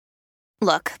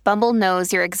Look, Bumble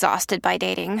knows you're exhausted by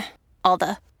dating. All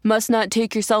the must not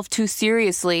take yourself too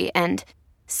seriously and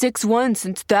 6'1"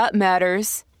 since that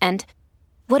matters. And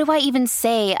what do I even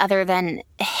say other than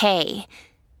hey?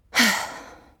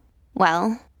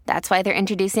 Well, that's why they're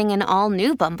introducing an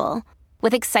all-new Bumble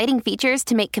with exciting features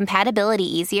to make compatibility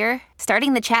easier,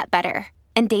 starting the chat better,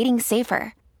 and dating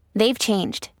safer. They've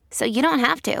changed, so you don't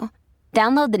have to.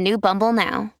 Download the new Bumble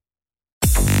now.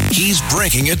 He's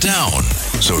breaking it down,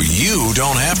 so you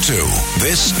don't have to.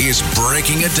 This is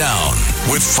Breaking It Down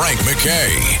with Frank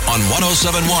McKay on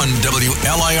 107.1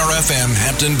 WLIR-FM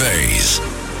Hampton Bays.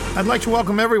 I'd like to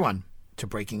welcome everyone to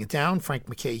Breaking It Down. Frank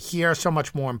McKay here. So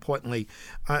much more importantly,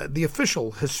 the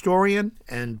official historian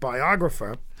and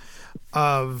biographer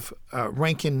of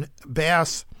Rankin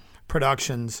Bass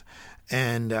Productions.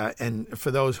 And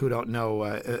for those who don't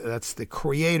know, that's the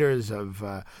creators of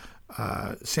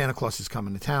Santa Claus is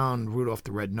Coming to Town, Rudolph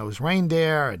the Red-Nosed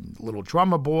Reindeer, and Little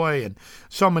Drummer Boy, and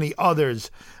so many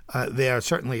others. There are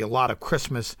certainly a lot of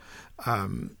Christmas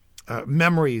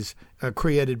memories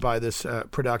created by this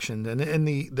production. And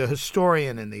the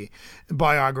historian and the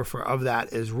biographer of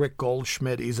that is Rick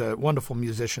Goldschmidt. He's a wonderful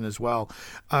musician as well.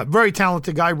 Very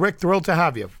talented guy. Rick, thrilled to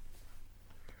have you.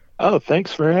 Oh,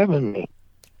 thanks for having me.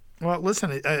 Well,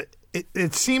 listen,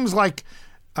 it seems like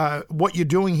what you're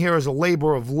doing here is a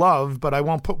labor of love, but I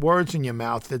won't put words in your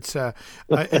mouth. It's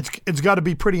got to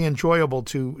be pretty enjoyable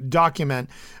to document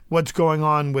what's going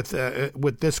on with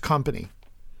this company.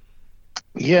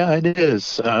 Yeah, it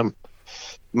is.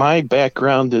 My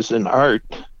background is in art,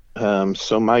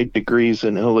 so my degree's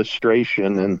in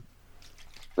illustration, and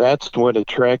that's what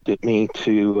attracted me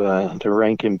to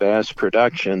Rankin Bass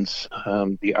Productions,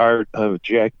 the art of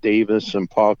Jack Davis and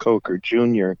Paul Coker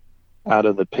Jr. out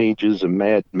of the pages of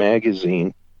Mad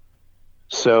Magazine.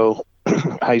 So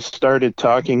I started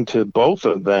talking to both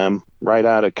of them right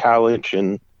out of college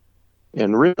and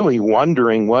really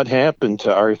wondering what happened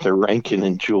to Arthur Rankin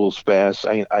and Jules Bass.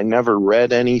 I never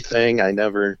read anything. I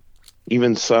never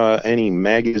even saw any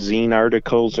magazine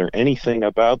articles or anything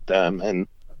about them. And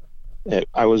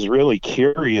I was really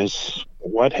curious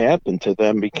what happened to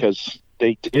them because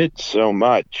they did so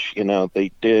much. You know,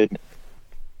 they did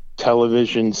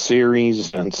television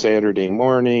series on Saturday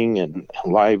morning and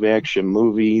live action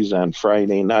movies on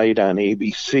Friday night on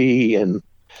ABC, and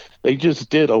they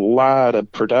just did a lot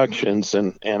of productions,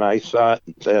 and I thought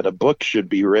that a book should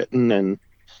be written. And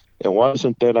it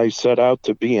wasn't that I set out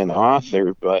to be an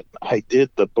author, but I did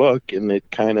the book, and it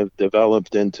kind of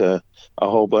developed into a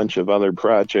whole bunch of other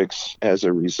projects as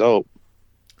a result.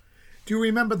 Do you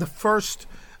remember the first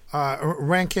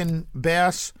Rankin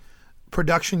Bass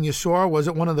production you saw? Was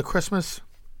it one of the Christmas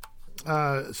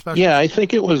specials? Yeah, I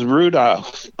think it was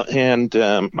Rudolph. And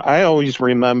I always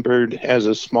remembered as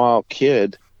a small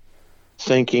kid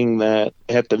thinking that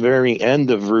at the very end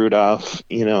of Rudolph,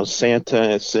 you know,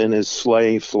 Santa is in his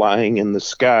sleigh flying in the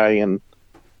sky, and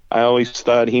I always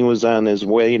thought he was on his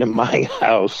way to my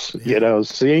house, you know,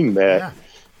 seeing that.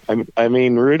 Yeah. I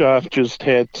mean, Rudolph just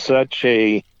had such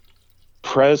a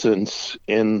presence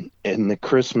in the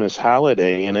Christmas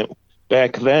holiday, and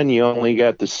back then you only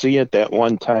got to see it that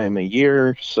one time a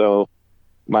year, so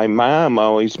my mom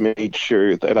always made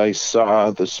sure that I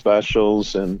saw the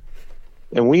specials, and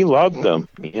we loved them.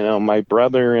 You know, my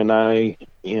brother and I,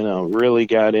 you know, really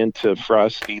got into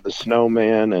Frosty the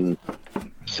Snowman and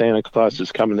Santa Claus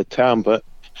is Coming to Town. But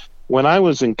when I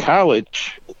was in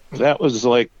college, that was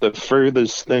like the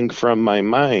furthest thing from my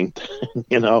mind.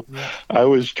 You know, I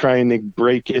was trying to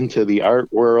break into the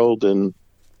art world, and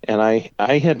I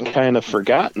had kind of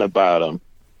forgotten about them.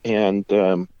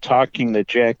 And talking to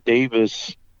Jack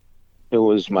Davis, who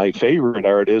was my favorite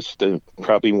artist and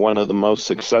probably one of the most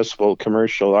successful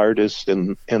commercial artists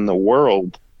in the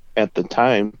world at the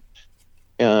time.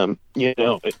 You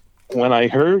know, when I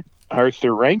heard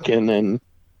Arthur Rankin and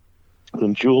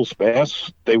Jules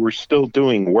Bass, they were still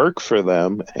doing work for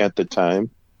them at the time.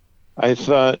 I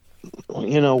thought,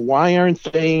 you know, why aren't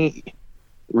they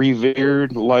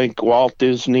revered like Walt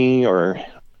Disney or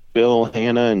Bill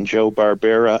Hanna and Joe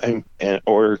Barbera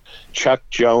or Chuck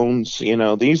Jones? You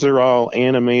know, these are all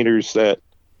animators that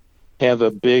have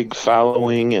a big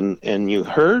following and you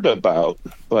heard about,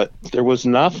 but there was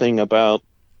nothing about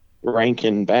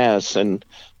Rankin Bass. And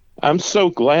I'm so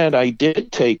glad I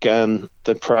did take on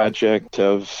the project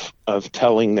of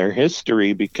telling their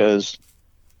history, because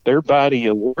their body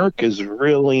of work is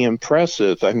really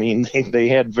impressive. I mean, they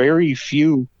had very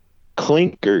few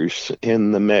clinkers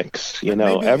in the mix, you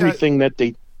know. Maybe, everything that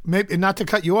they... Maybe, not to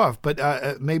cut you off, but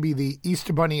maybe the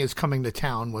Easter Bunny is Coming to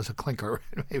Town was a clinker,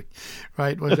 maybe,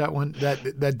 right? Was that one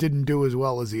that didn't do as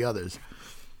well as the others?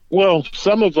 Well,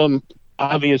 some of them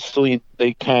obviously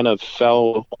they kind of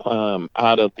fell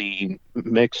out of the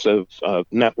mix of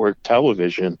network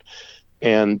television,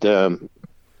 and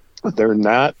they're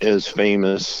not as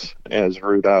famous as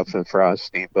Rudolph and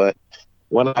Frosty. But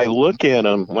when I look at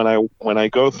them, when I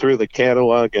go through the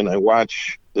catalog and I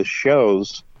watch the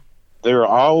shows, they're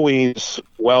always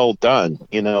well done.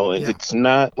 It's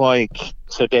not like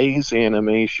today's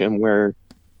animation where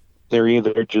they're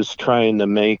either just trying to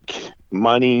make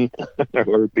money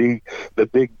or be the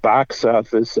big box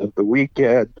office of the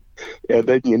weekend, and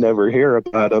then you never hear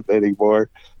about them anymore.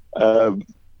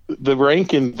 The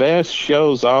Rankin Bass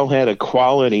shows all had a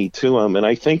quality to them, and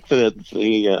I think that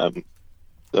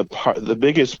the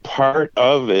biggest part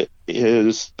of it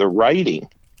is the writing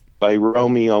by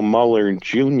Romeo Muller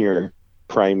Jr.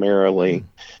 primarily.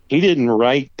 He didn't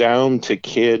write down to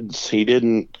kids. He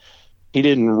didn't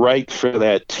write for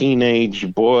that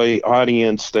teenage boy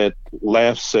audience that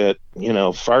laughs at,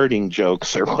 farting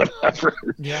jokes or whatever.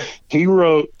 Yeah. He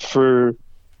wrote for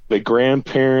the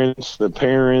grandparents, the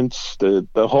parents, the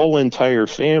whole entire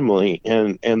family,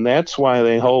 and that's why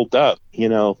they hold up.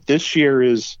 This year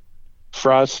is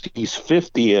Frosty's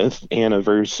 50th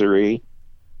anniversary,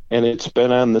 and it's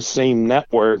been on the same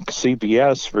network,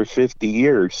 CBS, for 50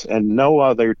 years, and no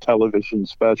other television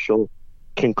special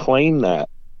can claim that.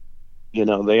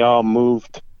 They all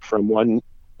moved from one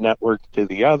network to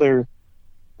the other,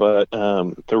 but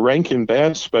the Rankin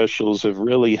Bass specials have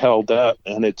really held up,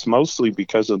 and it's mostly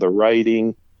because of the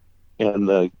writing and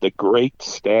the great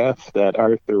staff that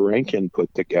Arthur Rankin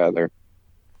put together.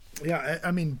 Yeah, I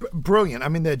mean, brilliant. I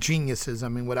mean, they're geniuses. I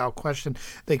mean, without question,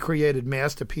 they created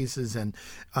masterpieces. And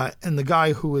the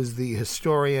guy who is the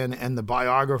historian and the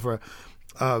biographer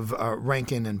of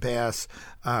Rankin Bass,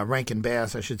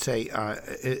 I should say,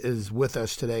 is with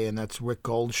us today, and that's Rick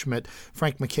Goldschmidt.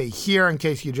 Frank McKay here, in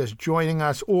case you're just joining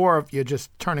us, or if you're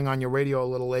just turning on your radio a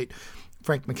little late.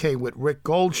 Frank McKay with Rick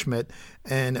Goldschmidt,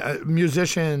 and a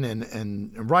musician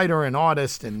and writer and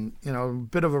artist, and a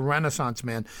bit of a Renaissance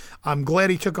man. I'm glad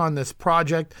he took on this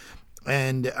project,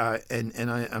 and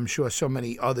I'm sure so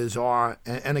many others are.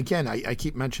 And again, I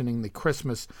keep mentioning the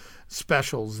Christmas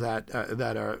specials that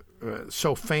are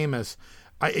so famous.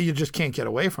 You just can't get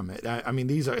away from it. I mean,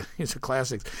 these are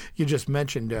classics. You just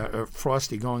mentioned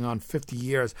Frosty going on 50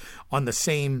 years on the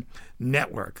same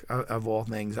network of all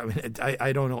things. I mean,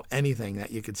 I don't know anything that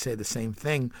you could say the same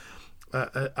thing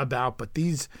about. But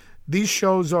these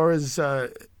shows are as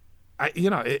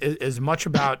much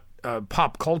about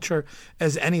pop culture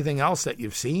as anything else that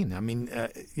you've seen. I mean,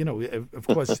 of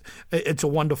course, It's a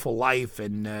Wonderful Life,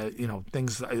 and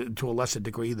things to a lesser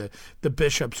degree, the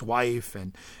Bishop's Wife,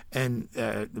 and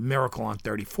the Miracle on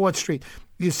 34th Street.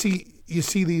 You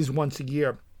see these once a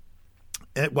year.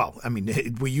 Well, I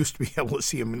mean, we used to be able to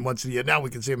see them once a year. Now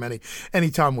we can see them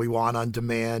anytime we want, on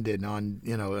demand and on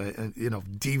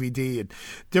DVD and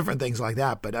different things like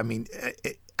that. But I mean,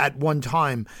 at one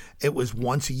time, it was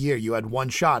once a year. You had one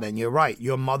shot, and you're right.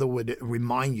 Your mother would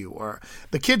remind you, or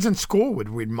the kids in school would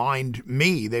remind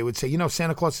me. They would say,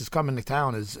 Santa Claus is coming to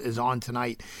town, is on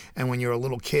tonight. And when you're a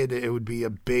little kid, it would be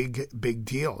a big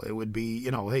deal. It would be,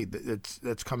 hey,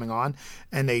 that's coming on.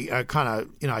 And they kind of,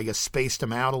 I guess, spaced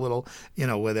them out a little,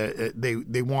 where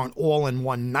they weren't all in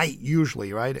one night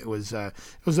usually, right? It was a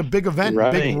big event,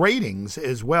 right. Big ratings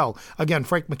as well. Again,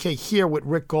 Frank McKay here with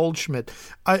Rick Goldschmidt.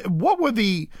 What were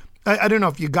the I don't know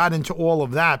if you got into all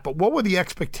of that, but what were the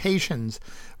expectations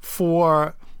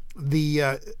for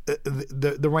the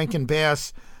Rankin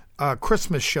Bass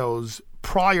Christmas shows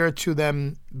prior to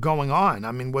them going on?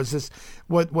 I mean, was this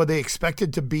what were they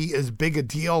expected to be as big a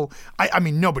deal? I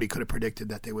mean, nobody could have predicted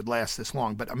that they would last this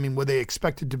long, but I mean, were they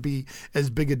expected to be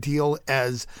as big a deal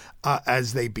as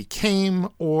they became,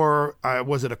 or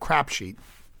was it a crapshoot?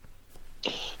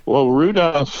 Well,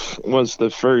 Rudolph was the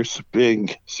first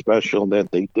big special that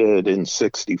they did in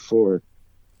 '64,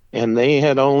 and they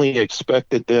had only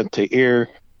expected that to air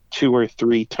 2 or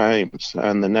 3 times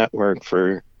on the network.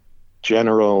 For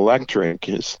General Electric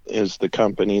is the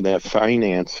company that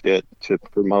financed it to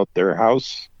promote their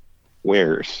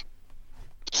housewares.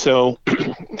 So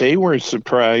they were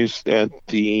surprised at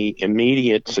the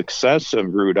immediate success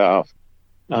of Rudolph.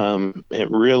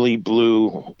 It really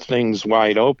blew things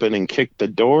wide open and kicked the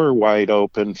door wide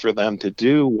open for them to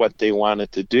do what they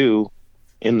wanted to do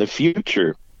in the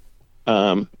future.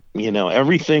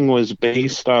 Everything was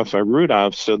based off of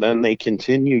Rudolph. So then they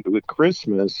continued with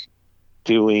Christmas,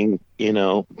 doing,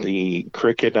 the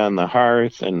Cricket on the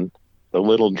Hearth and the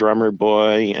Little Drummer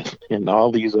Boy and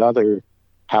all these other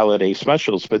holiday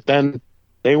specials. But then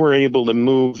they were able to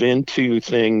move into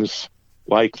things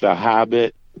like The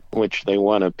Hobbit, which they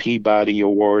won a Peabody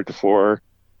Award for,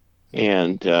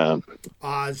 and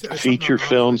Oz, feature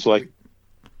films like.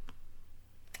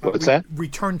 What's that?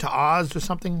 Return to Oz or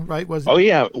something, right? Was it? Oh,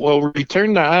 yeah. Well,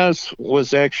 Return to Oz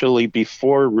was actually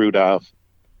before Rudolph,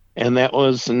 and that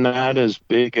was not as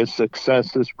big a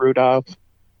success as Rudolph.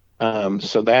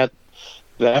 So that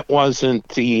wasn't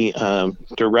the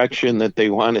direction that they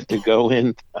wanted to go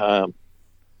in.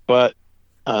 But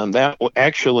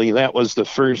that was the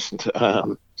first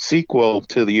sequel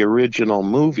to the original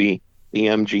movie, the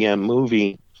MGM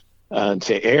movie,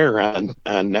 to air on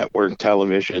network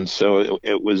television. So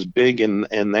it was big in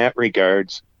that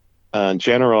regards.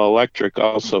 General Electric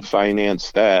also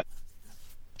financed that.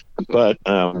 But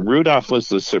Rudolph was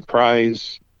the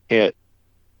surprise hit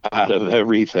out of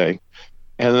everything.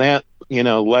 And that,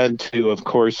 led to, of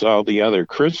course, all the other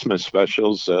Christmas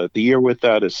specials. The Year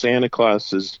Without a Santa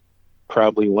Claus is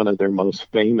probably one of their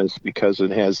most famous because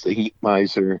it has the Heat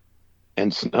Miser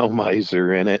and Snow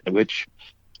Miser in it, which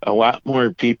a lot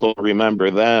more people remember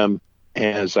them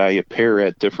as I appear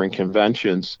at different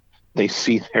conventions. They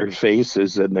see their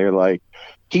faces and they're like,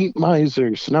 Heat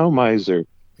Miser, Snow Miser,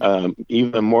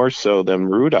 even more so than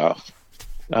Rudolph.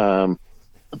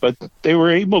 But they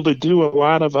were able to do a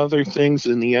lot of other things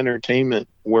in the entertainment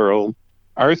world.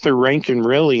 Arthur Rankin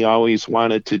really always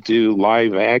wanted to do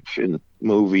live action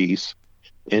movies,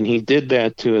 and he did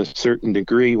that to a certain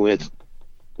degree with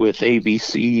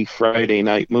ABC Friday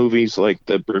night movies like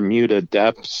the Bermuda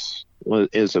Depths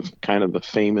is a kind of a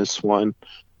famous one,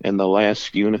 and they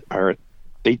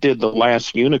did The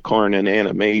Last Unicorn in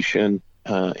animation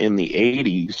in the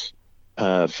 80s,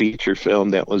 feature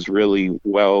film that was really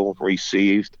well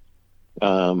received,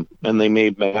 and they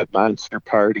made Mad Monster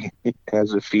Party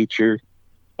as a feature.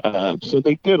 So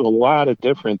they did a lot of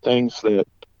different things that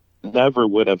never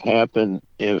would have happened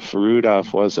if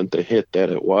Rudolph wasn't the hit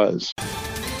that it was.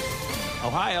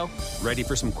 Ohio, ready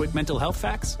for some quick mental health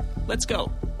facts? Let's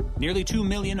go. Nearly 2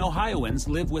 million Ohioans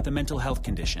live with a mental health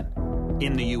condition.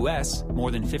 In the U.S.,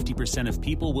 more than 50% of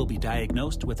people will be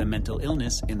diagnosed with a mental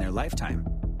illness in their lifetime.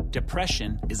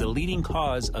 Depression is a leading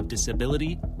cause of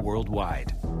disability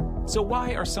worldwide. So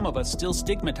why are some of us still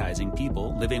stigmatizing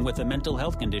people living with a mental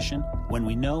health condition when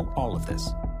we know all of this?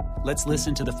 Let's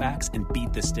listen to the facts and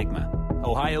beat the stigma.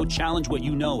 Ohio, challenge what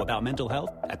you know about mental health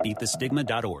at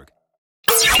beatthestigma.org.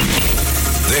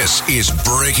 This is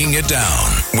Breaking It Down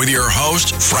with your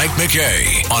host, Frank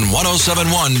McKay, on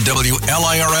 107.1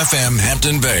 WLIR-FM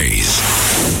Hampton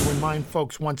Bays. Remind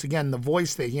folks once again, the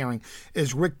voice they're hearing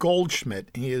is Rick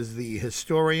Goldschmidt. He is the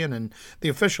historian and the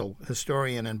official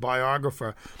historian and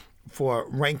biographer for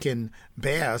Rankin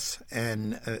Bass,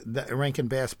 and the Rankin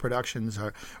Bass Productions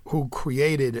who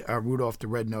created Rudolph the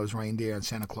Red-Nosed Reindeer and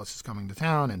Santa Claus is Coming to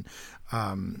Town,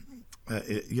 and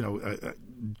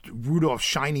Rudolph's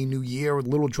Shiny New Year,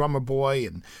 Little Drummer Boy,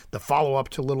 and the follow-up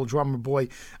to Little Drummer Boy.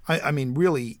 I mean,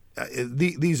 really,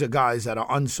 these are guys that are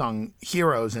unsung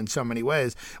heroes in so many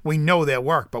ways. We know their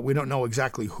work, but we don't know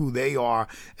exactly who they are,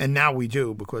 and now we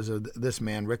do because of this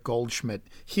man, Rick Goldschmidt,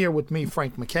 here with me,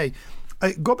 Frank McKay.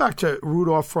 Go back to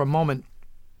Rudolph for a moment.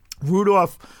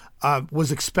 Rudolph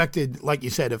was expected, like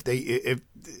you said, if they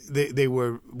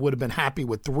would have been happy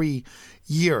with 3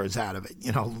 years out of it,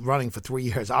 running for 3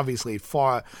 years. Obviously, it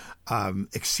far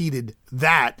exceeded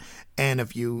that. And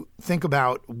if you think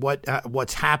about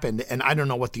what's happened, and I don't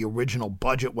know what the original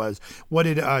budget was, what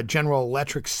did General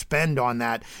Electric spend on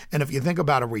that? And if you think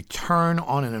about a return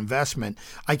on an investment,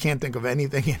 I can't think of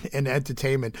anything in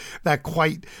entertainment that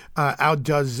quite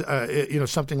outdoes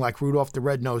something like Rudolph the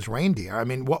Red-Nosed Reindeer. I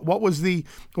mean, what was the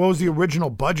original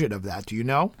budget of that? Do you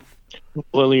know?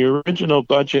 Well, the original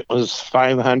budget was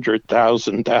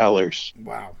 $500,000.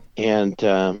 Wow. And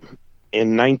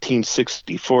in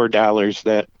 1964 dollars,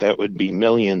 that would be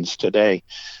millions today.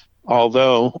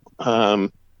 Although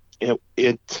the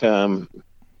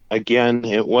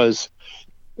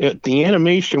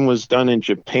animation was done in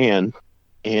Japan,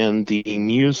 and the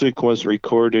music was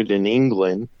recorded in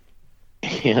England,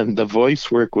 and the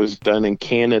voice work was done in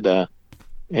Canada,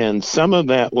 and some of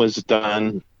that was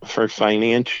done for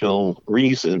financial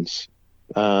reasons.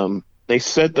 They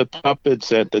said the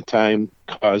puppets at the time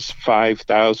cost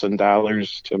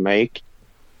 $5,000 to make,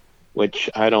 which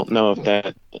I don't know if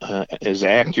that is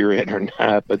accurate or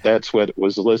not, but that's what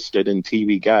was listed in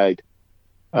TV Guide.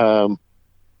 But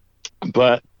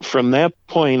from that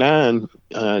point on,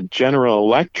 General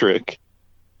Electric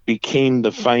became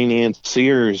the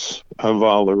financiers of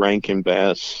all the Rankin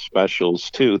Bass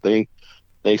specials too.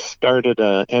 They started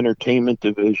an entertainment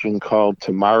division called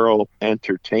Tomorrow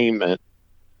Entertainment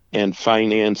and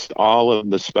financed all of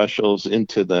the specials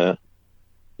into the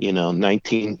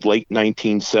late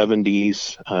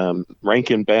 1970s.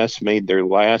 Rankin Bass made their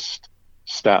last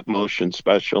stop motion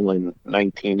special in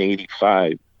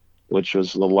 1985, which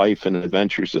was The Life and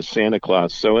Adventures of Santa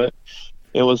Claus. So it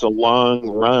was a long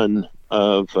run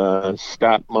of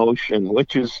stop motion,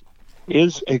 which is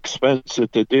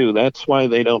expensive to do. That's why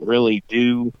they don't really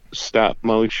do stop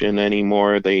motion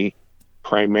anymore. They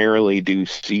primarily do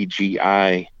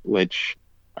CGI, which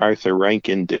Arthur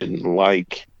Rankin didn't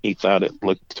like. He thought it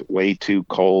looked way too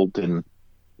cold and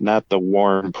not the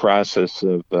warm process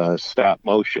of stop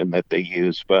motion that they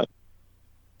use. But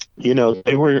they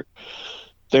were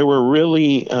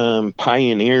really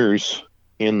pioneers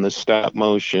in the stop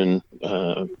motion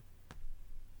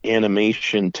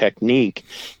animation technique,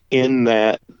 in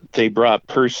that they brought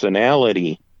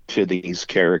personality to these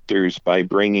characters by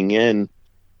bringing in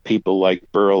people like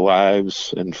Burl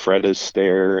Ives and Fred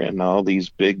Astaire and all these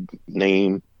big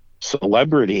name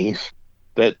celebrities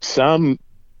that some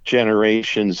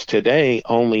generations today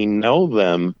only know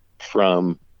them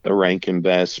from the Rankin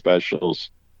Bass specials.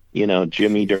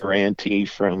 Jimmy Durante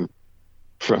from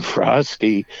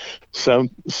Frosty.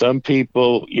 Some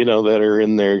people, that are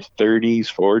in their 30s,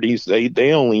 40s,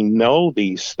 they only know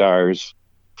these stars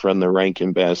from the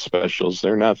Rankin Bass specials.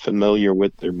 They're not familiar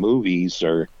with their movies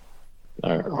or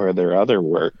their other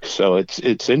work. So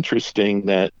it's interesting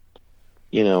that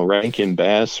Rankin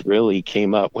Bass really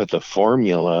came up with a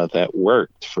formula that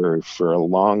worked for a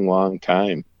long, long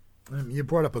time. You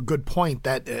brought up a good point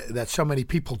that so many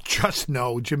people just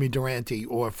know Jimmy Durante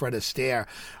or Fred Astaire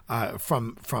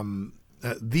from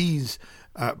these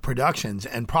productions,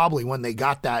 and probably when they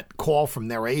got that call from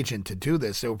their agent to do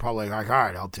this, they were probably like, "All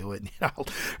right, I'll do it."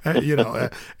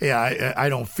 I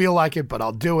don't feel like it, but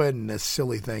I'll do it, and this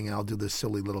silly thing, and I'll do this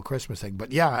silly little Christmas thing.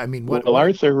 But yeah, I mean,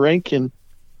 Arthur Rankin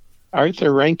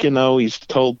always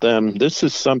told them, this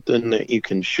is something that you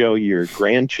can show your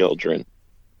grandchildren.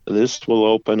 This will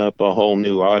open up a whole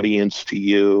new audience to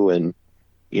you, and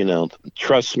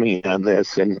trust me on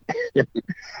this. And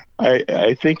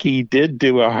I think he did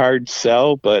do a hard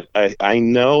sell, but I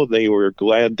know they were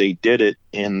glad they did it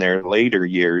in their later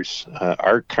years.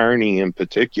 Art Carney in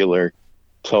particular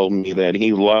told me that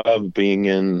he loved being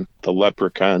in the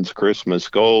Leprechaun's Christmas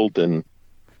Gold, and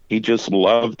he just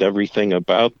loved everything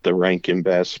about the Rankin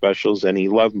Bass specials, and he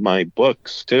loved my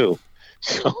books too.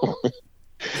 So,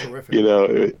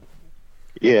 terrific.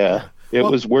 It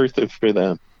was worth it for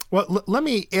them. Well, let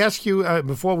me ask you,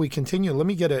 before we continue, let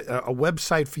me get a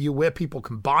website for you where people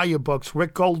can buy your books.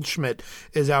 Rick Goldschmidt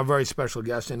is our very special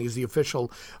guest, and he's the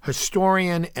official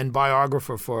historian and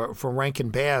biographer for Rankin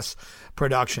Bass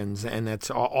Productions, and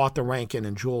that's Arthur Rankin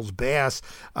and Jules Bass.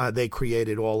 They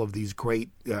created all of these great,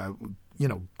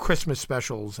 Christmas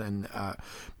specials,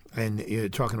 and you're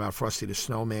talking about Frosty the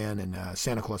Snowman, and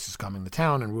Santa Claus is Coming to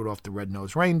Town, and Rudolph the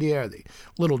Red-Nosed Reindeer, the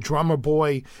Little Drummer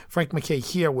Boy. Frank McKay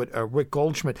here with Rick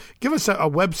Goldschmidt. Give us a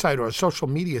website or a social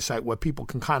media site where people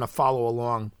can kind of follow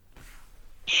along.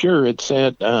 Sure. It's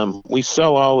at, we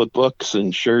sell all the books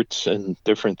and shirts and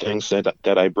different things that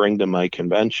I bring to my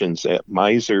conventions at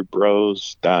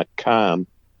miserbros.com.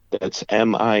 That's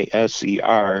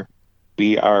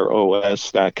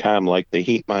miserbros.com, like the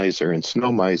heat miser and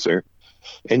snow miser.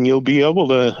 And you'll be able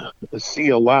to see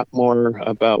a lot more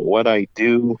about what I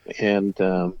do and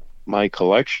my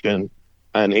collection.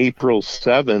 On April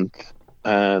 7th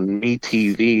on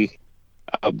MeTV,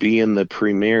 I'll be in the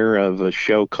premiere of a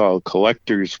show called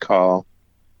Collector's Call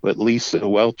with Lisa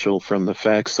Welchel from The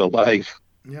Facts of Life.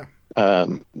 Yeah.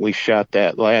 We shot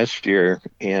that last year,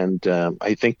 and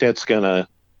I think that's going to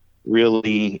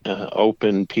really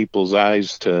open people's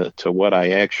eyes to what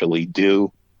I actually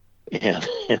do. And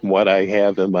what I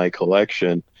have in my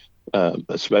collection,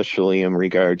 especially in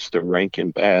regards to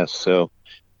Rankin Bass. So,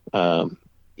 a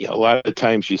lot of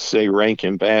times you say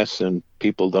Rankin Bass and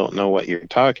people don't know what you're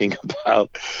talking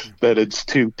about, but it's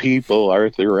two people,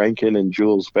 Arthur Rankin and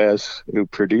Jules Bass, who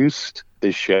produced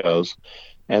the shows.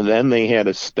 And then they had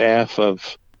a staff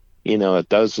of, a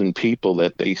dozen people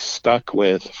that they stuck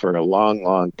with for a long,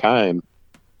 long time,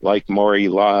 like Maury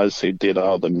Laws, who did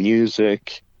all the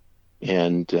music.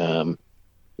 And, Don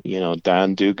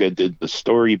Duga did the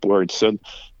storyboard. So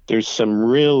there's some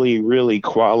really, really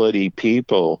quality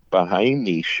people behind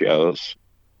these shows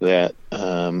that,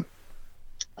 I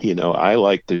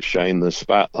like to shine the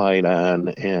spotlight on.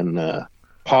 And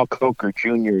Paul Coker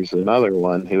Jr. is another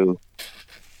one who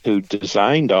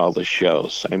designed all the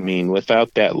shows. I mean,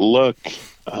 without that look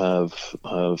of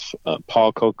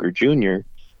Paul Coker Jr.,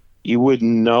 you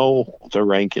wouldn't know the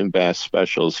Rankin Bass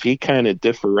specials. He kind of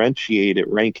differentiated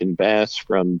Rankin Bass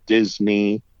from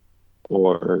Disney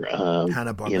or,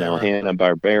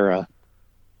 Hanna-Barbera.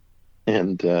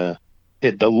 and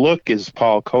the look is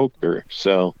Paul Coker.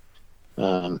 So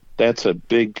that's a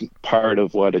big part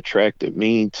of what attracted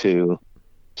me to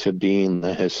being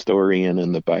the historian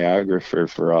and the biographer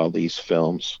for all these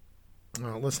films.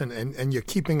 Listen, and you're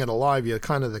keeping it alive. You're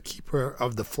kind of the keeper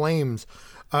of the flames,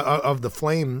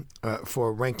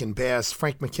 for Rankin Bass.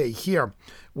 Frank McKay here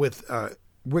with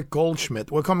Rick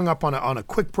Goldschmidt. We're coming up on a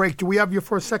quick break. Do we have you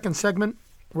for a second segment,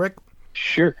 Rick?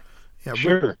 Sure. Yeah,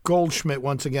 sure. Rick Goldschmidt,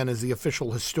 once again, is the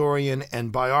official historian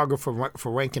and biographer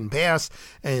for Rankin Bass,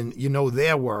 and you know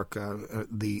their work,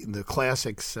 the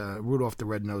classics, Rudolph the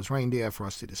Red-Nosed Reindeer,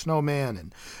 Frosty the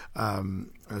Snowman,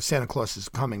 and Santa Claus is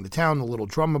Coming to Town, The Little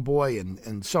Drummer Boy,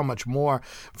 and so much more.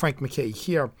 Frank McKay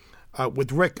here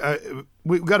with Rick.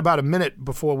 We've got about a minute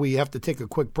before we have to take a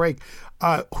quick break.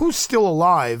 Who's still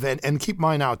alive? And keep in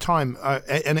mind our time.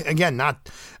 And again,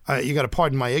 not you got to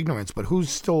pardon my ignorance, but who's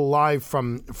still alive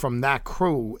from that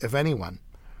crew, if anyone?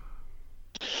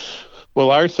 Well,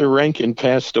 Arthur Rankin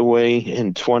passed away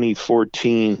in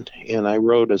 2014, and I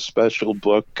wrote a special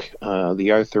book,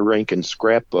 the Arthur Rankin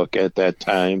Scrapbook, at that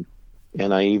time.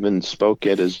 And I even spoke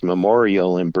at his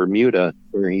memorial in Bermuda,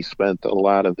 where he spent a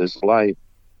lot of his life.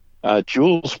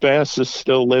 Jules Bass is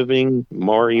still living.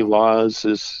 Maury Laws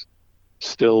is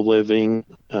still living.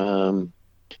 Some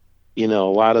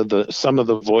of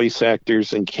the voice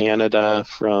actors in Canada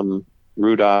from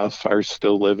Rudolph are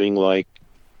still living, like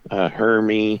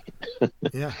Hermie.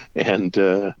 Yeah. And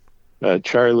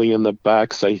Charlie in the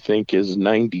Box, I think, is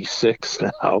 96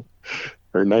 now,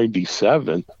 or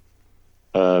 97.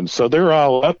 So they're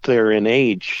all up there in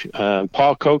age.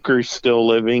 Paul Coker's still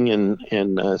living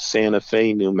in Santa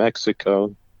Fe, New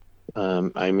Mexico.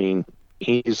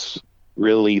 He's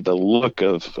really the look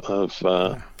of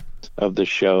the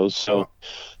show. So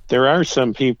there are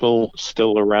some people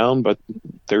still around, but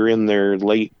they're in their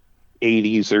late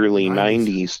 80s, early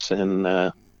 90s.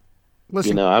 And,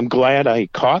 Listen, I'm glad I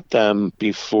caught them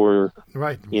before,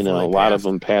 a lot of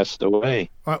them passed away.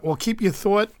 All right, well, keep your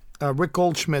thought. Rick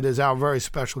Goldschmidt is our very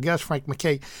special guest. Frank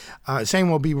McKay saying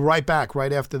we'll be right back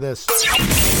right after this.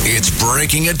 It's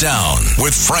Breaking It Down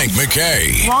with Frank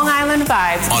McKay. Long Island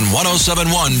Vibes. On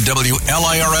 107.1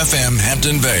 WLIR-FM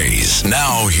Hampton Bays.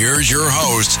 Now, here's your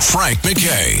host, Frank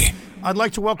McKay. I'd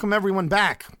like to welcome everyone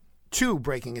back to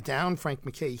Breaking It Down. Frank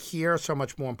McKay here. So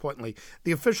much more importantly,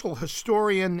 the official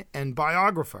historian and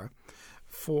biographer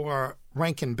for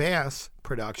Rankin Bass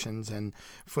Productions. And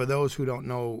for those who don't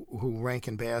know who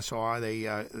Rankin Bass are,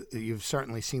 you've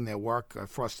certainly seen their work,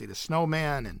 Frosty the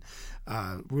Snowman and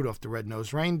Rudolph the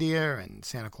Red-Nosed Reindeer and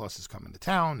Santa Claus is Coming to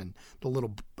Town and The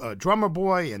Little Drummer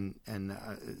Boy and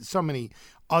so many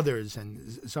others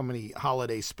and so many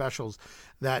holiday specials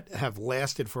that have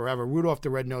lasted forever. Rudolph the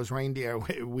Red-Nosed Reindeer,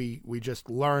 we just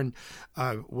learned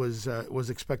was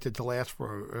expected to last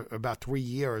for about 3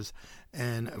 years,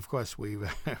 and of course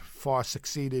we've far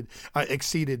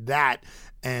exceeded that,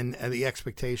 and the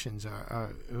expectations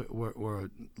were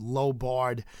low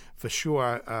barred for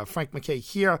sure. Frank McKay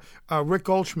here. Rick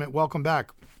Goldschmidt, welcome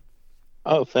back.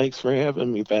 Oh, thanks for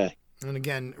having me back. And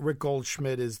again, Rick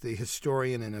Goldschmidt is the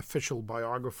historian and official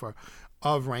biographer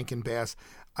of Rankin Bass.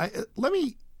 Let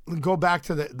me go back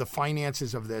to the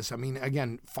finances of this. I mean,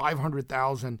 again,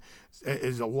 $500,000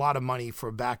 is a lot of money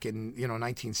for back in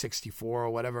 1964 or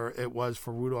whatever it was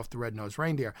for Rudolph the Red-Nosed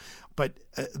Reindeer. But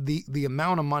the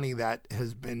amount of money that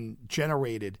has been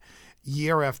generated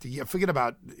year after year, forget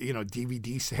about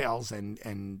DVD sales and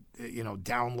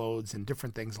downloads and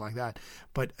different things like that,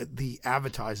 but the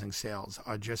advertising sales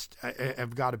are just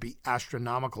have got to be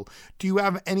astronomical. Do you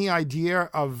have any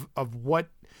idea of what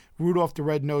Rudolph the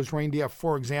Red-Nosed Reindeer,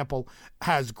 for example,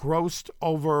 has grossed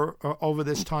over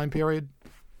this time period?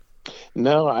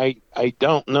 No, I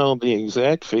don't know the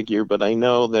exact figure, but I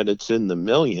know that it's in the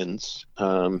millions.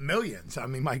 Millions. I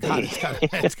mean, my God,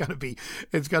 it's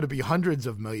got to be hundreds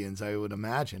of millions, I would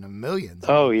imagine, of millions.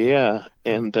 Oh yeah,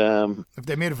 and if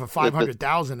they made it for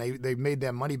 $500,000, they made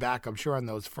their money back, I'm sure, in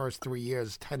those first 3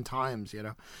 years 10 times.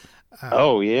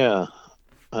 Oh yeah.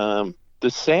 The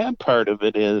sad part of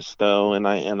it is, though, and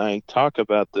I talk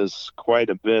about this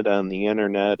quite a bit on the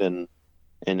internet and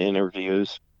in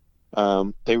interviews.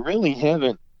 They really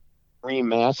haven't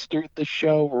remastered the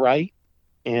show right,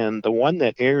 and the one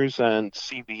that airs on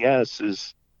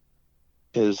CBS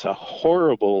is a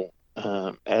horrible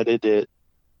edited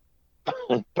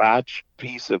botched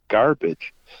piece of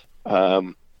garbage.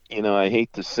 I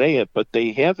hate to say it, but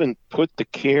they haven't put the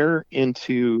care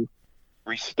into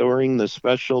restoring the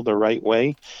special the right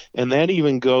way, and that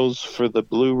even goes for the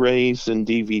Blu-rays and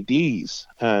DVDs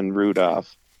on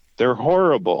Rudolph. They're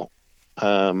horrible.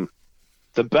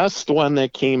 The best one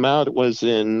that came out was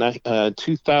in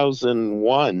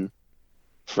 2001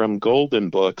 from Golden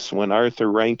Books, when Arthur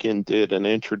Rankin did an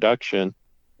introduction,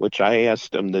 which I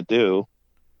asked him to do.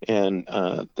 And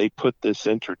they put this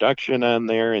introduction on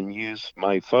there and used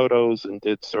my photos and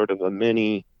did sort of a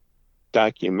mini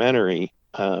documentary.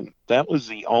 That was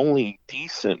the only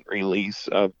decent release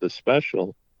of the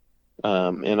special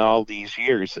in all these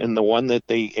years. And the one that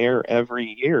they air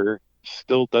every year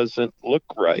still doesn't look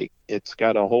right. It's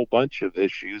got a whole bunch of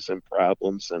issues and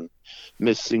problems and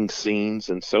missing scenes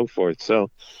and so forth. So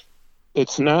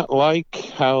it's not like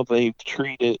how they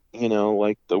treat it,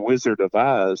 like The Wizard of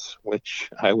Oz, which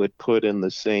I would put in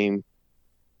the same,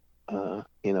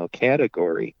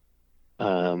 category.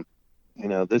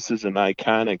 This is an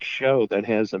iconic show that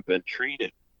hasn't been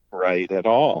treated right at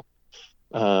all.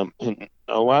 And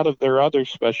a lot of their other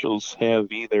specials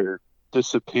have either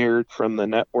disappeared from the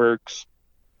networks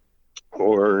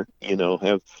or,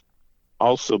 have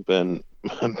also been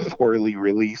poorly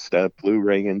released at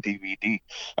Blu-ray and DVD.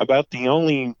 About the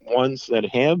only ones that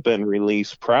have been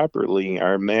released properly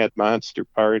are Mad Monster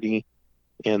Party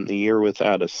and The Year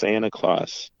Without a Santa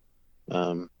Claus.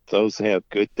 Those have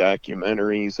good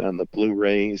documentaries on the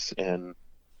Blu-rays, and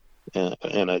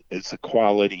it's a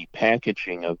quality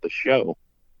packaging of the show.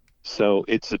 So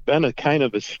it's been a kind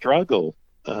of a struggle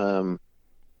to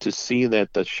see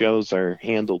that the shows are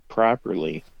handled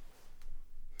properly.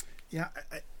 Yeah,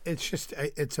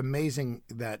 it's amazing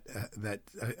that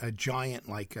a giant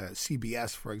like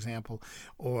CBS, for example,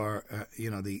 or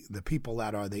the people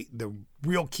that are the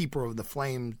real keeper of the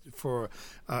flame for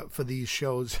these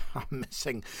shows are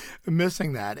missing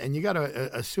that, and you got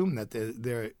to assume that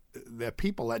they're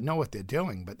people that know what they're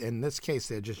doing, but in this case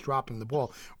they're just dropping the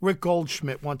ball. Rick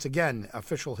Goldschmidt, once again,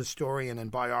 official historian and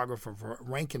biographer for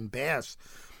Rankin Bass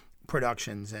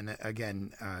Productions, and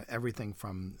again, everything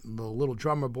from The Little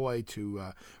Drummer Boy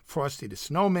to Frosty the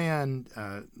Snowman,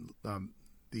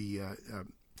 the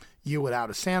Year Without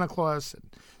a Santa Claus,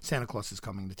 and Santa Claus is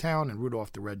Coming to Town, and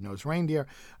Rudolph the Red-Nosed Reindeer.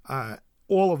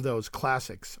 All of those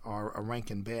classics are a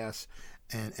Rankin Bass,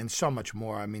 and so much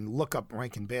more. I mean, look up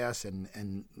Rankin Bass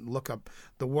and look up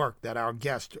the work that our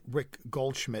guest Rick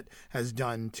Goldschmidt has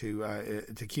done to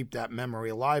keep that memory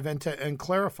alive and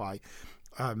clarify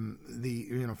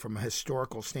from a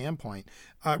historical standpoint,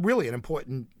 really an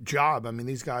important job. I mean,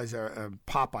 these guys are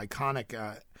pop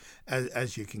iconic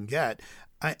as you can get.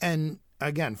 And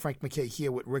again, Frank McKay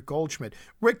here with Rick Goldschmidt.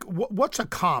 Rick, what's a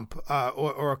comp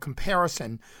or a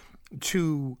comparison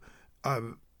to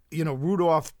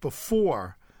Rudolph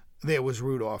before there was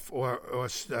Rudolph, or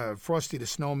Frosty the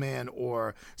Snowman,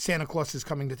 or Santa Claus is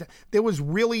Coming to Town? There was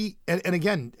really, and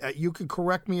again, you could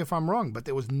correct me if I'm wrong, but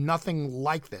there was nothing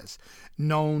like this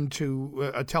known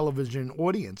to a television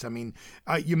audience. I mean,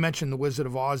 you mentioned The Wizard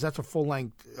of Oz. That's a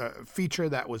full-length feature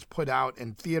that was put out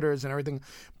in theaters and everything.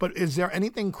 But is there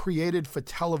anything created for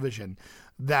television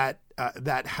that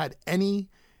had any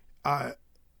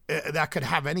that could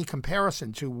have any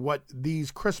comparison to what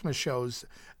these Christmas shows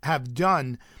have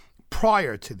done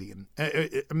prior to them?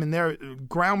 I mean, they're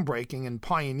groundbreaking and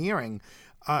pioneering.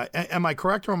 Am I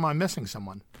correct, or am I missing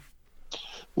someone?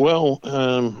 Well,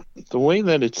 the way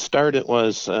that it started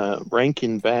was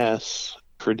Rankin Bass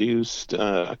produced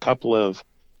a couple of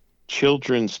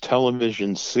children's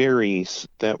television series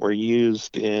that were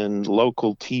used in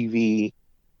local TV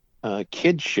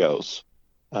kid shows.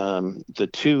 The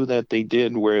two that they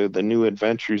did were The New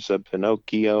Adventures of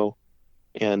Pinocchio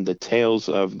and The Tales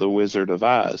of the Wizard of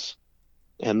Oz.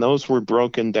 And those were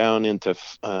broken down into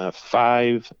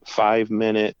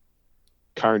 5-minute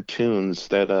cartoons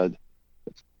that a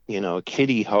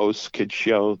kiddie host could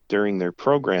show during their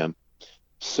program.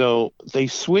 So they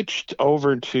switched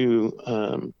over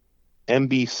to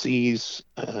NBC's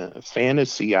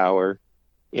Fantasy Hour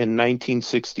in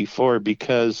 1964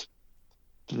 because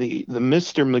the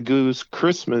Mr. Magoo's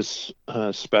Christmas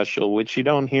special, which you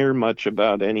don't hear much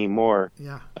about anymore.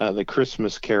 Yeah. The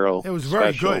Christmas Carol. It was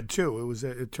very special. good too. It was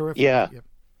a terrific. Yeah.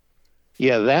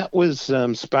 Yeah, that was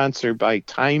sponsored by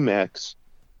Timex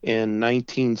in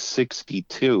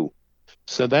 1962.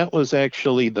 So that was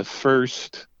actually the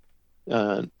first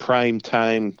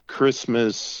primetime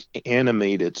Christmas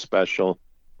animated special.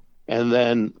 And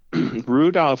then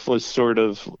Rudolph was sort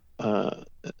of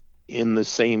in the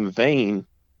same vein,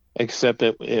 except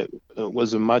it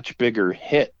was a much bigger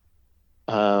hit,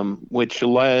 which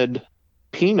led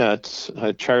Peanuts,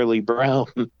 Charlie Brown,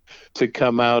 to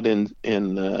come out in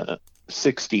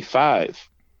 65,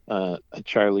 a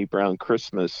Charlie Brown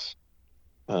Christmas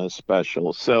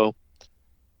special. So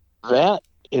that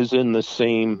is in the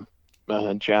same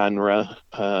genre.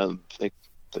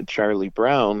 the Charlie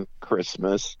Brown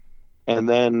Christmas. And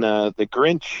then the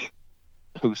Grinch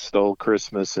Who Stole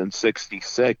Christmas in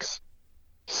 '66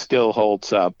 still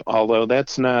holds up, although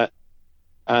that's not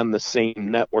on the same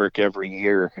network every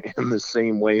year in the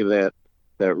same way that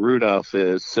Rudolph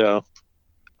is. So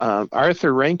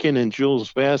Arthur Rankin and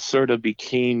Jules Bass sort of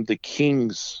became the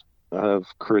kings of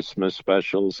Christmas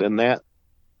specials, and that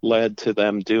led to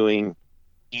them doing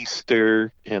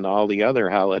Easter and all the other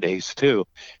holidays too.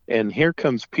 And here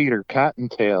comes Peter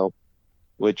Cottontail,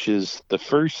 which is the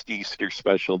first Easter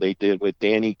special they did with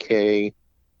Danny Kaye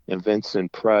and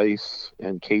Vincent Price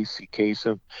and Casey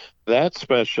Kasem. That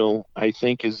special, I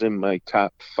think, is in my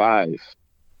top 5.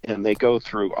 And they go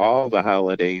through all the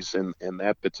holidays in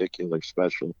that particular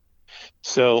special.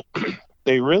 So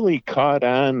they really caught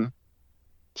on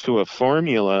to a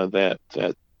formula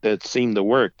that seemed to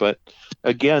work. But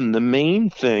again, the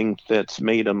main thing that's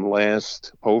made them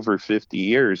last over 50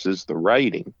 years is the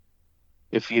writing.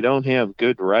 If you don't have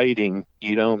good writing,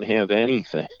 you don't have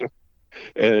anything.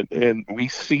 And we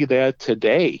see that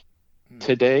today.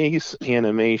 Today's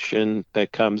animation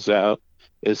that comes out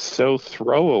is so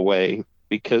throwaway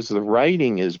because the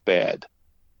writing is bad.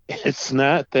 It's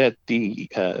not that the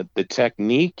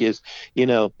technique is,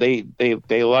 they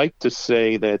like to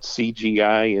say that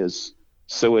CGI is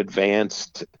so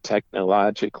advanced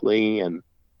technologically, and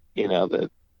that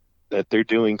they're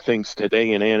doing things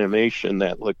today in animation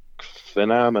that look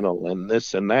phenomenal and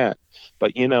this and that.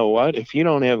 But you know what? If you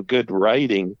don't have good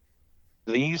writing,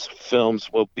 these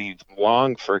films will be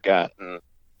long forgotten,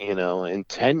 in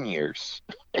 10 years.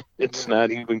 It's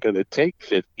not even going to take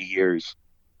 50 years.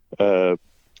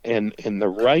 And the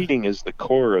writing is the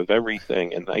core of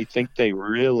everything, and I think they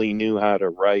really knew how to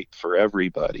write for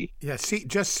everybody. Yeah, see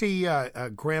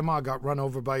Grandma got run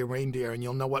over by a reindeer, and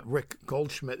you'll know what Rick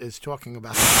Goldschmidt is talking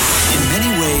about. In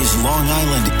many ways, Long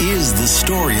Island is the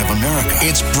story of America.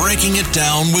 It's Breaking It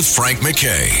Down with Frank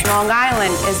McKay. Long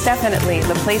Island is definitely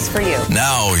the place for you.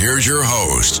 Now, here's your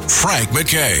host, Frank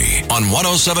McKay, on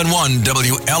 107.1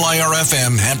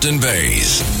 WLIR-FM Hampton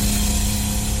Bays.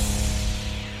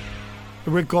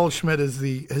 Rick Goldschmidt is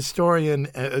the historian,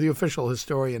 the official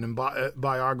historian and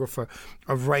biographer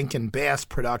of Rankin Bass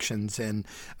Productions. And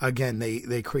again,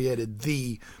 they created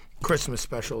the Christmas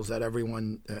specials that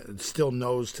everyone still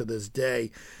knows to this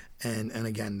day. And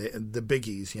again, the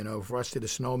biggies, Frosty the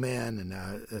Snowman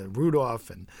and Rudolph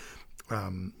and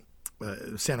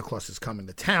Santa Claus is Coming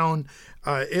to Town.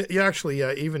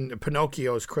 Even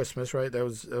Pinocchio's Christmas, right? That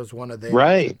was one of theirs.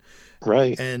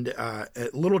 Right. And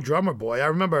Little Drummer Boy. I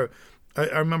remember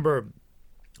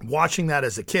watching that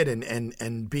as a kid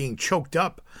and being choked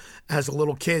up as a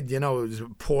little kid. It was a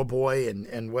poor boy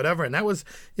and whatever. And that was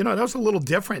a little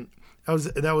different.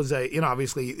 That was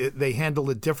obviously they handled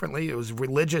it differently. It was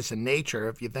religious in nature,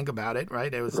 if you think about it,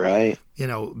 right? It was right.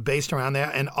 Based around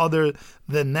there. And other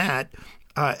than that,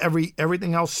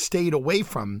 everything else stayed away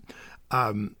from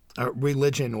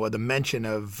religion or the mention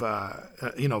of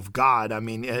of God. I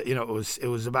mean, it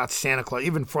was about Santa Claus.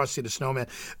 Even Frosty the Snowman.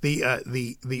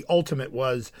 The ultimate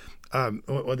was.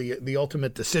 Or the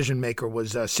ultimate decision maker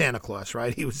was Santa Claus,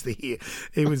 right? He was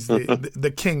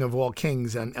the king of all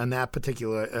kings on that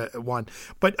particular one.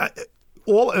 But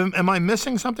am I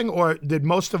missing something, or did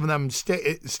most of them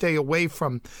stay away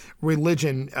from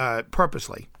religion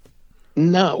purposely?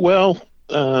 No, well,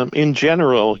 in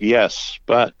general, yes,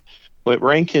 but with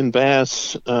Rankin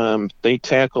Bass, they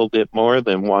tackled it more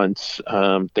than once.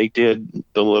 They did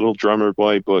the Little Drummer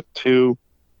Boy book too.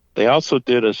 They also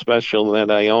did a special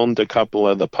that I owned a couple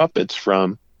of the puppets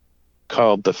from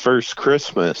called The First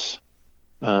Christmas.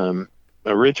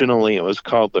 Originally, it was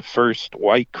called The First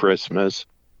White Christmas,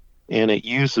 and it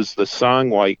uses the song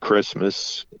White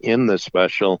Christmas in the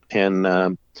special.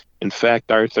 And in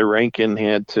fact, Arthur Rankin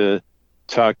had to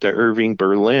talk to Irving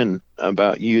Berlin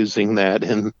about using that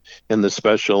in the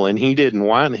special, and he didn't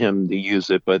want him to use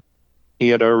it, but he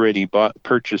had already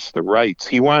purchased the rights.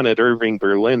 He wanted Irving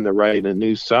Berlin to write a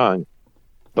new song,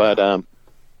 but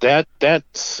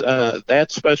that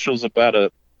special is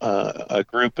about a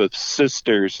group of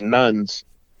sisters, nuns,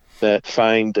 that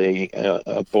find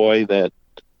a boy that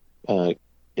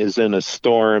is in a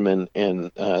storm, and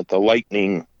the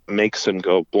lightning makes him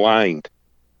go blind.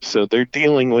 So they're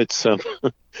dealing with some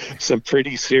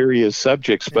pretty serious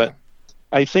subjects, but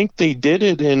I think they did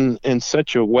it in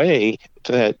such a way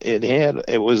that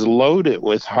it was loaded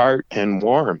with heart and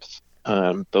warmth.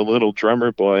 The Little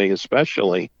Drummer Boy,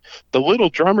 especially. The Little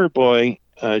Drummer Boy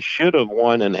should have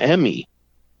won an Emmy,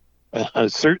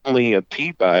 certainly a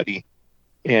Peabody,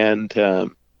 and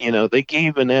they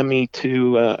gave an Emmy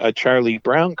to A Charlie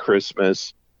Brown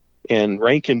Christmas, And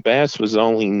Rankin Bass was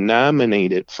only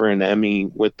nominated for an Emmy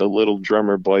with The Little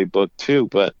Drummer Boy book too,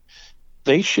 but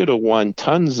they should have won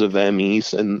tons of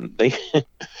Emmys, and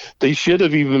they should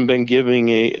have even been given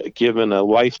a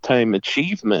Lifetime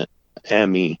Achievement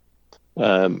Emmy,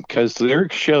 because their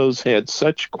shows had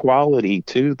such quality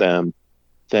to them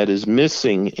that is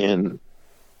missing in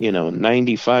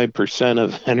 95%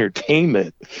 of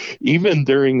entertainment, even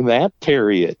during that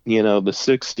period, the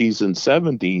 60s and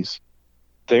 70s.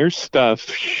 Their stuff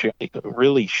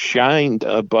really shined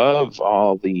above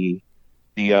all the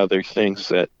other things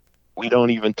that we don't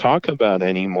even talk about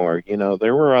anymore.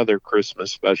 There were other Christmas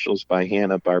specials by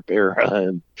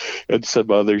Hanna-Barbera and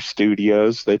some other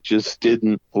studios that just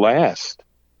didn't last.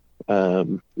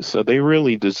 So they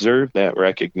really deserve that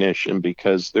recognition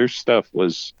because their stuff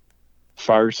was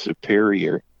far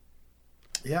superior.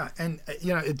 Yeah, and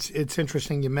it's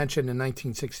interesting. You mentioned in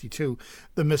 1962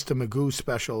 the Mr. Magoo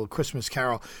special, Christmas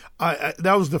Carol.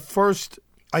 That was the first.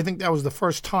 I think that was the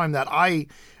first time that I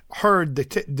heard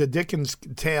the Dickens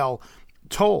tale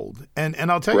told, and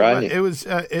I'll tell you what, it was.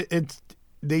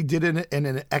 They did it in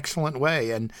an excellent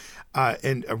way and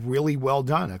really well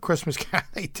done. A Christmas Carol,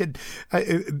 they did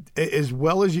as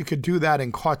well as you could do that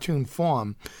in cartoon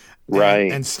form,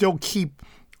 right, and still keep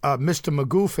Mr.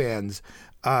 Magoo fans.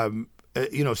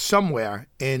 Somewhere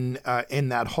in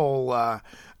that whole,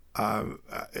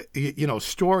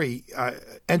 story,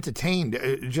 entertained,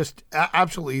 just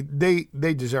absolutely,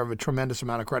 they deserve a tremendous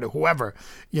amount of credit. Whoever,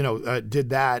 did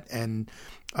that, and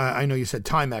I know you said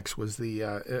Timex was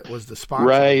the sponsor,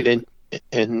 right?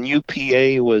 And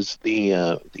UPA was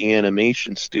the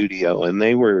animation studio, and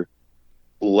they were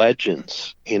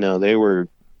legends. They were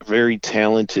very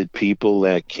talented people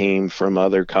that came from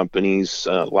other companies.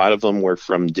 A lot of them were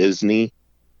from Disney.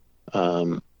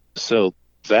 So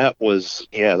that was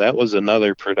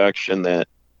another production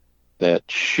that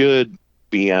should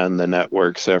be on the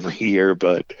networks every year,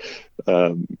 but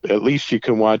at least you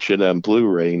can watch it on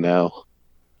Blu-ray now.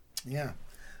 Yeah.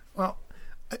 Well,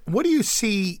 what do you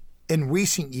see in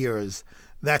recent years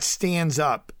that stands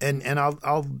up, and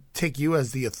I'll take you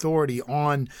as the authority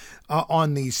on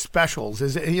these specials.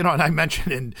 And I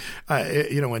mentioned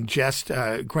in jest,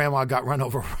 Grandma got run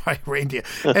over by a reindeer,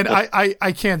 and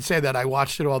I can't say that I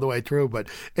watched it all the way through, but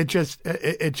it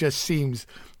just seems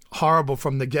horrible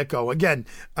from the get-go. Again,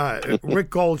 Rick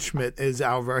Goldschmidt is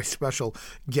our very special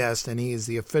guest, and he is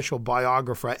the official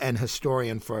biographer and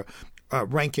historian for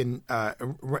Rankin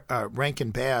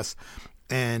Bass.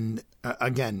 And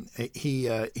again, he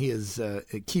is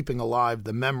keeping alive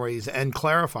the memories and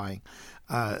clarifying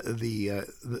the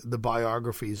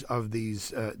biographies of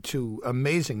these two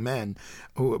amazing men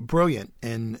who are brilliant.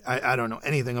 And I don't know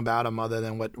anything about them other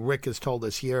than what Rick has told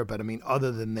us here. But I mean,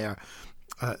 other than their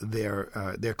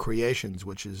creations,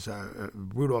 which is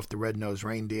Rudolph the Red-Nosed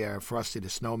Reindeer, Frosty the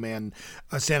Snowman,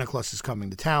 Santa Claus is Coming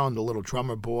to Town, The Little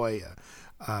Drummer Boy,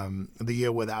 The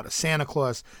Year Without a Santa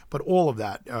Claus, but all of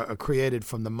that are created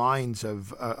from the minds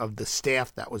of the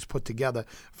staff that was put together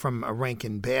from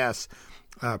Rankin Bass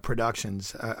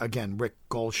Productions. Again, Rick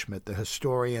Goldschmidt, the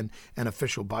historian and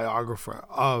official biographer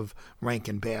of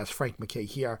Rankin Bass. Frank McKay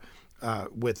here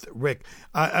with Rick.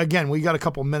 Again, we got a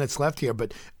couple minutes left here,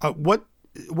 but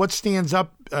what stands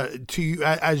up to you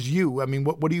as you? I mean,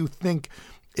 what do you think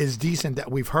is decent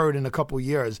that we've heard in a couple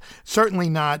years? Certainly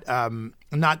not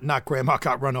Grandma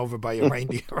got run over by a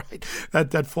reindeer, right?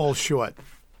 That falls short.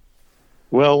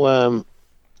 Well,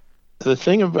 the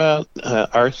thing about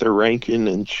Arthur Rankin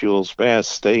and Jules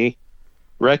Bass, they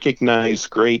recognized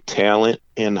great talent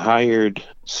and hired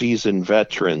seasoned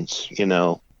veterans.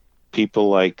 People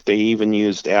like, they even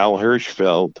used Al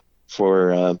Hirschfeld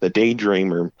for the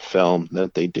Daydreamer film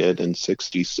that they did in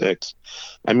 '66.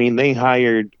 I mean, they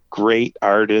hired great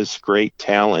artists, great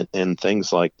talent, and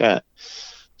things like that.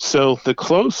 So the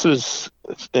closest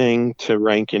thing to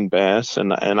Rankin Bass,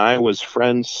 and I was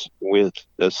friends with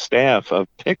the staff of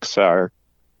Pixar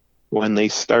when they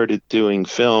started doing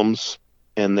films,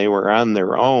 and they were on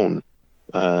their own.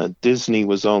 Disney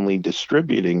was only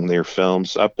distributing their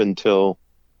films up until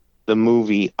the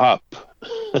movie Up.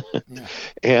 Yeah.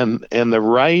 And the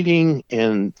writing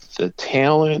and the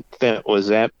talent that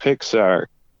was at Pixar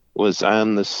was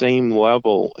on the same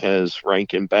level as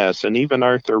Rankin Bass, and even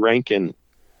Arthur Rankin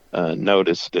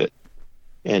noticed it.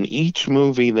 And each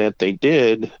movie that they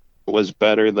did was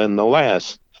better than the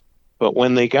last. But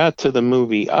when they got to the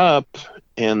movie Up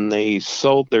and they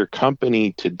sold their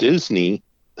company to Disney,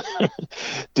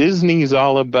 Disney's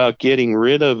all about getting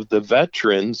rid of the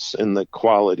veterans and the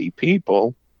quality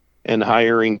people and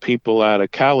hiring people out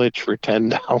of college for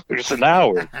 $10 an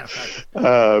hour.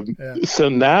 So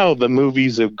now the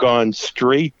movies have gone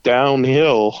straight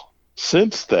downhill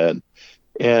since then.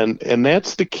 And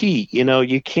that's the key. You know,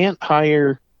 you can't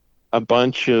hire a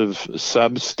bunch of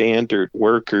substandard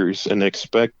workers and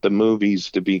expect the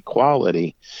movies to be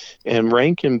quality. And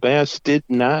Rankin Bass did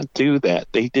not do that.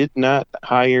 They did not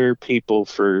hire people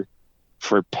for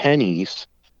pennies.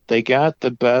 They got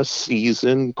the best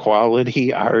seasoned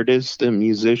quality artists and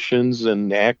musicians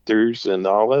and actors and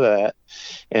all of that,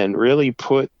 and really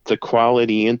put the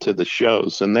quality into the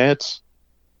shows. And that's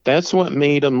what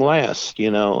made them last.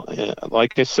 You know,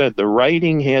 like I said, the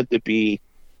writing had to be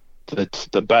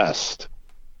the best.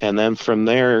 And then from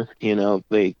there, you know,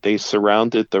 they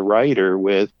surrounded the writer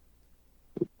with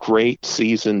great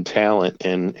seasoned talent.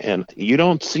 And you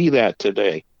don't see that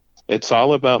today. It's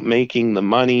all about making the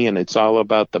money, and it's all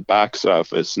about the box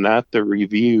office, not the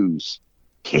reviews.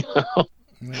 You know,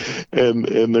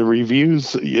 and the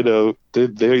reviews, you know,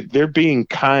 they're being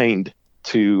kind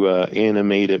to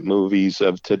animated movies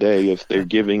of today if they're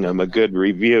giving them a good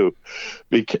review.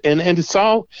 And it's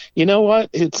all, you know what?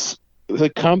 It's the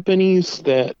companies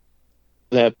that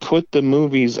put the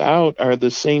movies out are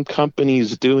the same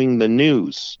companies doing the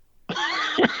news.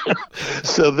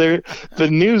 So the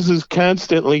news is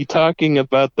constantly talking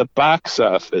about the box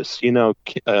office. You know,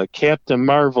 Captain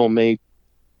Marvel made,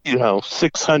 you know,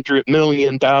 $600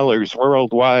 million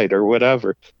worldwide or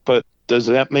whatever. But does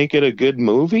that make it a good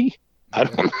movie? I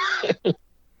don't know.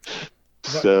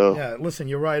 So yeah, listen,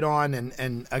 you're right on,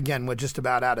 and again, we're just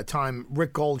about out of time.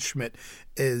 Rick Goldschmidt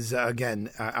is again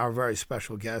our very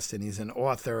special guest, and he's an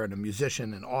author and a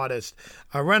musician and artist,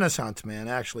 a Renaissance man.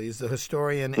 Actually, he's the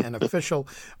historian and official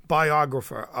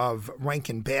biographer of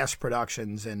Rankin Bass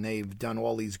Productions, and they've done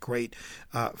all these great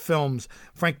films.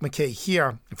 Frank McKay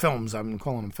here, films. I'm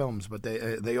calling them films, but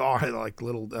they are like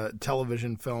little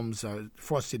television films.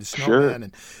 Frosty the Snowman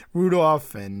and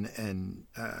Rudolph, and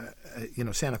you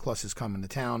know, Santa Claus is Coming to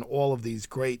Town. All of these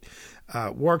great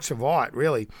works of art,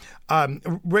 really.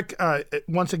 Rick,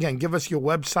 once again, give us your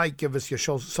website, give us your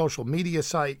social media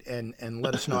site, and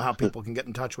let us know how people can get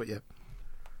in touch with you.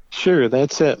 Sure,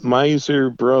 that's at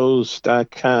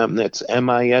miserbros.com. That's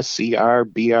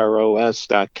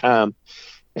miserbros.com.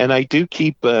 And I do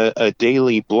keep a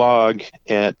daily blog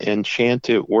at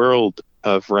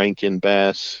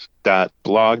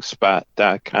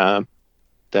enchantedworldofrankinbass.blogspot.com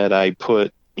that I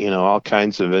put, you know, all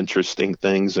kinds of interesting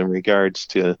things in regards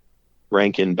to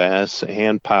Rankin Bass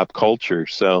and pop culture.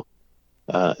 So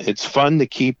it's fun to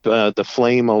keep the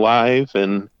flame alive.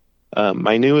 And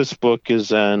my newest book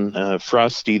is on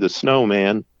Frosty the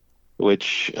Snowman,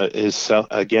 which is,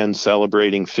 again,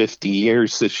 celebrating 50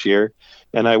 years this year.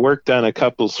 And I worked on a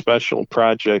couple special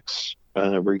projects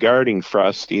regarding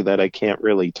Frosty that I can't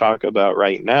really talk about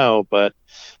right now, but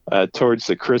towards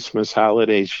the Christmas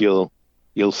holidays, you'll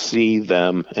see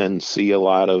them and see a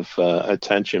lot of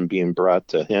attention being brought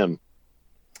to him.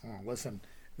 Oh, listen,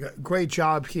 great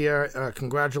job here.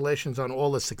 Congratulations on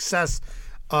all the success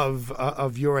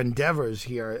of your endeavors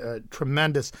here.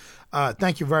 Tremendous.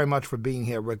 Thank you very much for being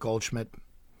here, Rick Goldschmidt.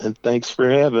 And thanks for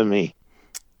having me.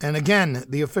 And again,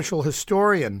 the official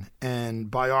historian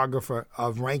and biographer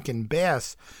of Rankin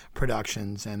Bass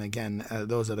Productions. And again,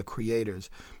 those are the creators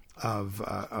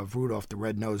of Rudolph the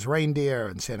Red-Nosed Reindeer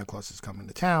and Santa Claus is Coming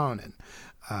to Town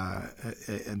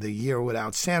and The Year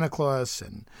Without Santa Claus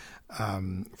and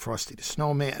Frosty the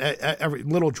Snowman, every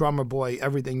Little Drummer Boy,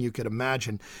 everything you could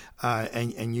imagine,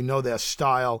 and you know their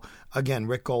style. Again,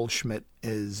 Rick Goldschmidt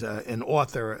is an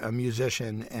author, a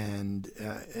musician, and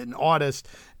an artist,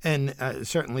 and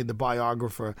certainly the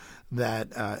biographer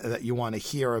that you want to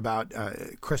hear about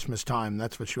Christmas time.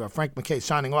 That's what you are. Frank McKay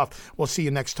signing off. We'll see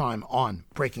you next time on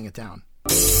Breaking It Down.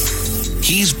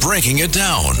 He's breaking it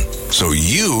down, so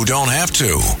you don't have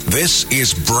to. This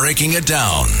is Breaking It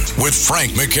Down with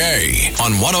Frank McKay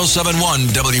on 107.1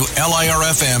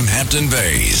 WLIR-FM Hampton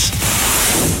Bays.